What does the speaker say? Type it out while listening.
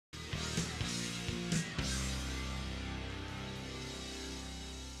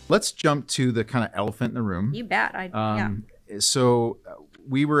let's jump to the kind of elephant in the room. You bet. Yeah. So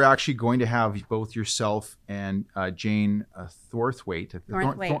we were actually going to have both yourself and Jane Thornthwaite,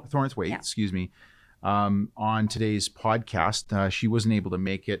 Yeah. excuse me, on today's podcast. She wasn't able to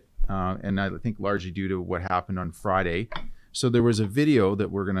make it, and I think largely due to what happened on Friday. So there was a video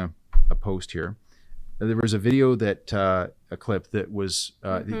that we're going to post here. There was a video that a clip that was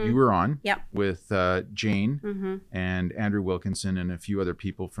that you were on with Jane and Andrew Wilkinson and a few other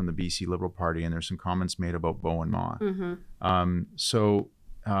people from the BC Liberal Party, and there's some comments made about Beau and Ma. So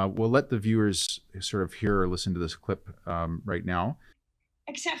we'll let the viewers sort of hear or listen to this clip right now.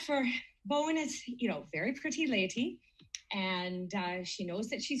 Except for Bowen is, very pretty lady, and she knows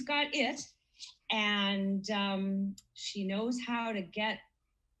that she's got it, and she knows how to get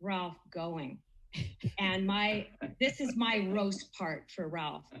Ralph going. And this is my roast part for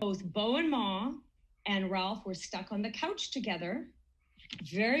Ralph. Both Beau and Ma and Ralph were stuck on the couch together,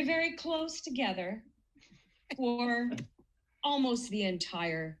 very, very close together for almost the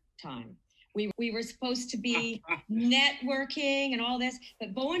entire time. We were supposed to be networking and all this,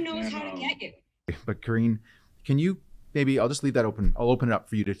 but Bowen knows how to get you. But Karin, can you maybe, I'll just leave that open. I'll open it up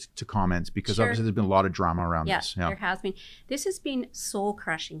for you to comments, because obviously there's been a lot of drama around this. Yeah, there has been. This has been soul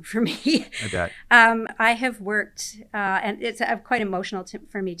crushing for me. I bet. I have worked, and it's quite emotional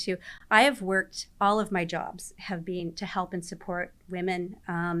for me too. I have worked, all of my jobs have been to help and support women,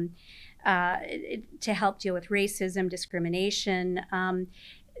 to help deal with racism, discrimination.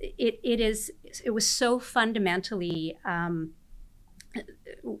 It was so fundamentally,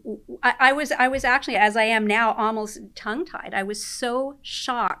 I was actually, as I am now, almost tongue-tied. I was so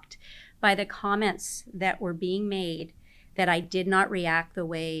shocked by the comments that were being made that I did not react the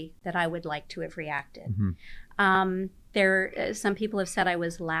way that I would like to have reacted. Some people have said I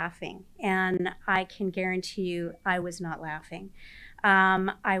was laughing, and I can guarantee you I was not laughing.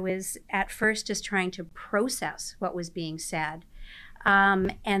 I was at first just trying to process what was being said.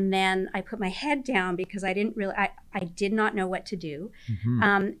 And then I put my head down because I did not know what to do.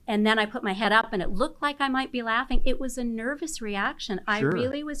 And then I put my head up and it looked like I might be laughing. It was a nervous reaction. Sure. I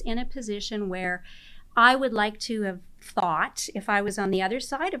really was in a position where I would like to have thought, if I was on the other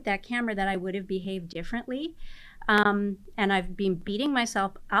side of that camera, that I would have behaved differently. And I've been beating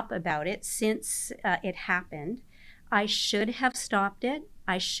myself up about it since it happened. I should have stopped it.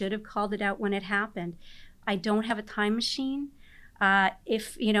 I should have called it out when it happened. I don't have a time machine.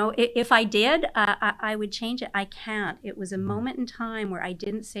 If I did, I would change it. I can't. It was a moment in time where I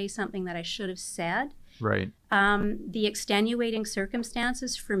didn't say something that I should have said. Right. The extenuating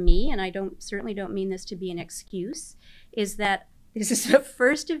circumstances for me, and I certainly don't mean this to be an excuse, is that this is the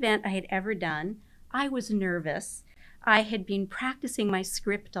first event I had ever done. I was nervous. I had been practicing my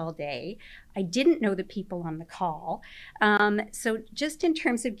script all day. I didn't know the people on the call. So just in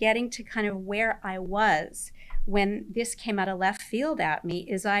terms of getting to kind of where I was when this came out of left field at me,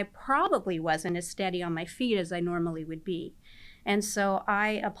 is I probably wasn't as steady on my feet as I normally would be. And so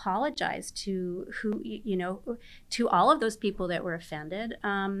I apologize to to all of those people that were offended.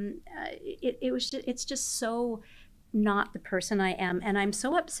 It's just so not the person I am. And I'm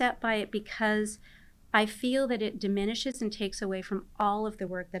so upset by it because I feel that it diminishes and takes away from all of the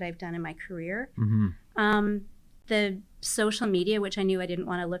work that I've done in my career. The social media, which I knew I didn't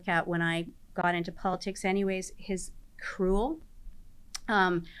want to look at when I got into politics anyways, is cruel.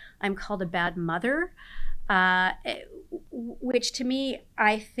 I'm called a bad mother, which to me,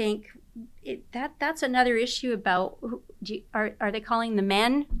 I think that's another issue about, are they calling the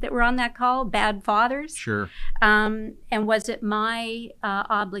men that were on that call bad fathers? Sure. And was it my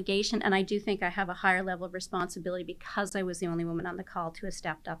obligation, and I do think I have a higher level of responsibility because I was the only woman on the call to have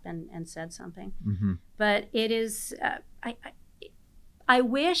stepped up and said something. But it is, I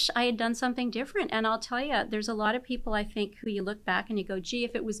wish I had done something different. And I'll tell you, there's a lot of people, I think, who you look back and you go, gee,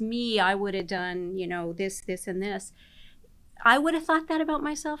 if it was me, I would have done, this, this, and this. I would have thought that about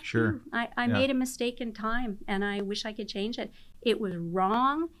myself too. I made a mistake in time, and I wish I could change it. It was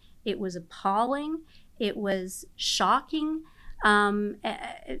wrong. It was appalling. It was shocking. And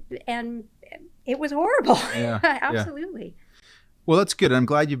it was horrible. Absolutely. Well, that's good. I'm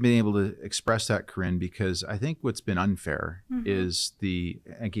glad you've been able to express that, Karin, because I think what's been unfair is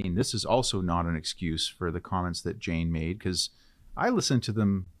again, this is also not an excuse for the comments that Jane made, because I listened to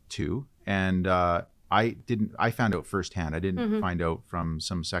them too. And I found out firsthand. I didn't find out from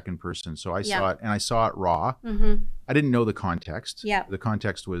some second person. So I saw it, and I saw it raw. I didn't know the context. The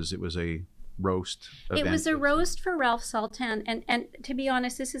context was, it was a roast event. It was a roast for Ralph Sultan, and to be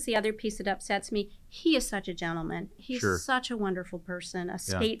honest, this is the other piece that upsets me. He is such a gentleman. He's such a wonderful person, a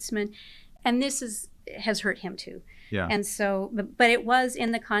statesman. and this has hurt him too. Yeah. And so, but it was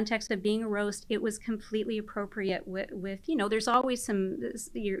in the context of being a roast, it was completely appropriate with there's always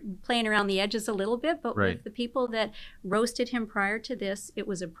you're playing around the edges a little bit, but Right. with the people that roasted him prior to this, it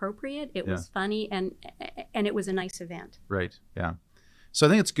was appropriate, it was funny, and it was a nice event. Right. Yeah. So I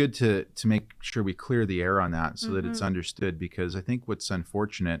think it's good to make sure we clear the air on that so that it's understood, because I think what's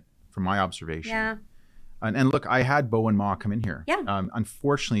unfortunate from my observation. Yeah. And look, I had Bo and Ma come in here. Yeah.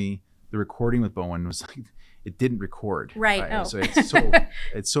 Unfortunately, the recording with Bowen was like, it didn't record. Right. So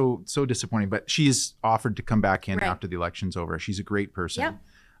it's so disappointing. But she's offered to come back in after the election's over. She's a great person. Yep.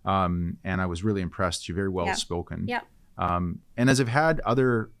 And I was really impressed. She's very well spoken. Yep. And as I've had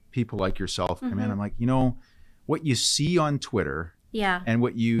other people like yourself come in, I'm like, what you see on Twitter and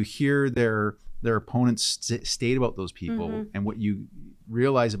what you hear their opponents state about those people and what you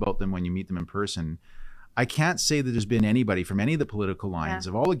realize about them when you meet them in person, I can't say that there's been anybody from any of the political lines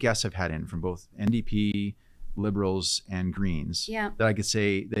of all the guests I've had in from both NDP, Liberals, and Greens that I could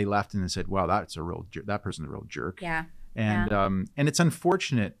say they left and they said, wow, that person's a real jerk. Yeah. And it's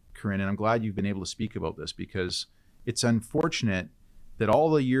unfortunate, Karin, and I'm glad you've been able to speak about this, because it's unfortunate that all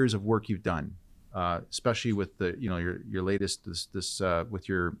the years of work you've done, especially with the your latest this with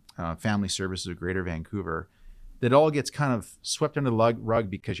your family services of Greater Vancouver, that all gets kind of swept under the rug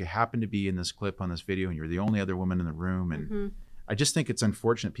because you happen to be in this clip on this video and you're the only other woman in the room. And I just think it's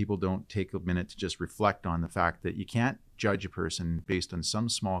unfortunate people don't take a minute to just reflect on the fact that you can't judge a person based on some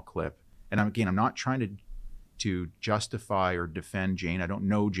small clip. And I'm not trying to justify or defend Jane. I don't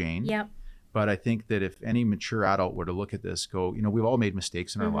know Jane. Yep. But I think that if any mature adult were to look at this, go, we've all made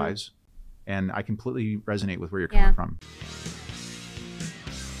mistakes in our lives. And I completely resonate with where you're coming from.